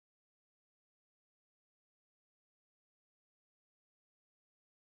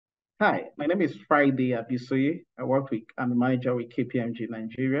Hi, my name is Friday Abisoye. I'm a manager with KPMG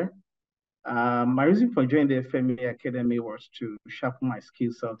Nigeria. My reason for joining the FMA Academy was to sharpen my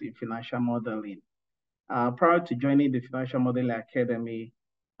skill set in financial modeling. Prior to joining the Financial Modeling Academy,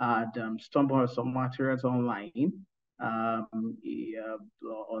 I'd stumbled on some materials online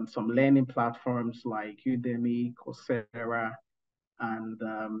on some learning platforms like Udemy, Coursera, and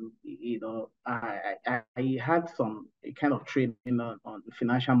I had some kind of training on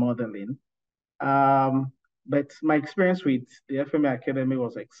financial modeling. um, but my experience with the FMA Academy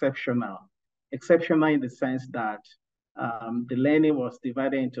was exceptional. Exceptional in the sense that the learning was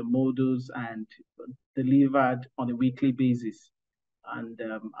divided into modules and delivered on a weekly basis. And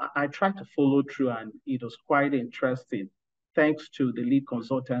I tried to follow through, and it was quite interesting. Thanks to the lead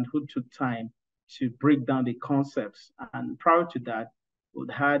consultant who took time to break down the concepts. And prior to that, we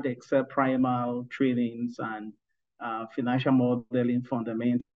had Excel primal trainings and financial modeling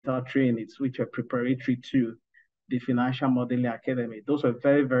fundamental trainings, which are preparatory to the Financial Modeling Academy. Those were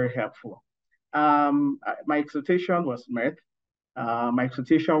very, very helpful. My expectation was met. My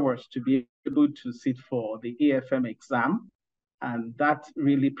expectation was to be able to sit for the AFM exam, and that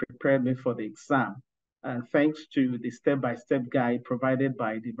really prepared me for the exam. And thanks to the step-by-step guide provided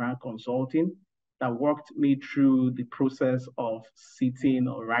by dbrownconsulting Consulting that walked me through the process of sitting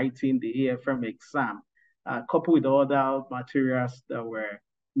or writing the AFM exam, coupled with other materials that were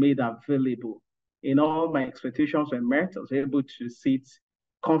made available. In all, my expectations were met. I was able to sit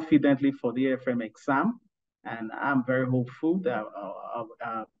confidently for the AFM exam, and I'm very hopeful that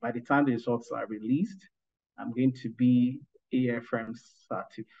by the time the results are released, I'm going to be AFM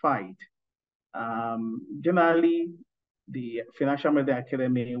certified. Generally, the Financial Media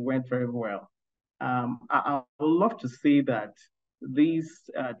Academy went very well. I would love to say that this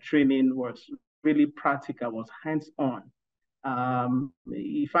training was really practical, was hands-on.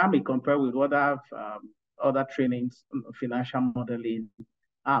 If I may compare with other trainings, financial modeling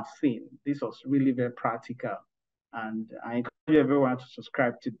I've seen, this was really very practical. And I encourage everyone to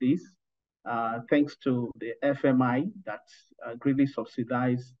subscribe to this. Thanks to the FMI that greatly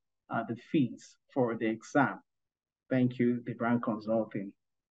subsidized the fees for the exam. Thank you, dbrownconsulting. Consulting.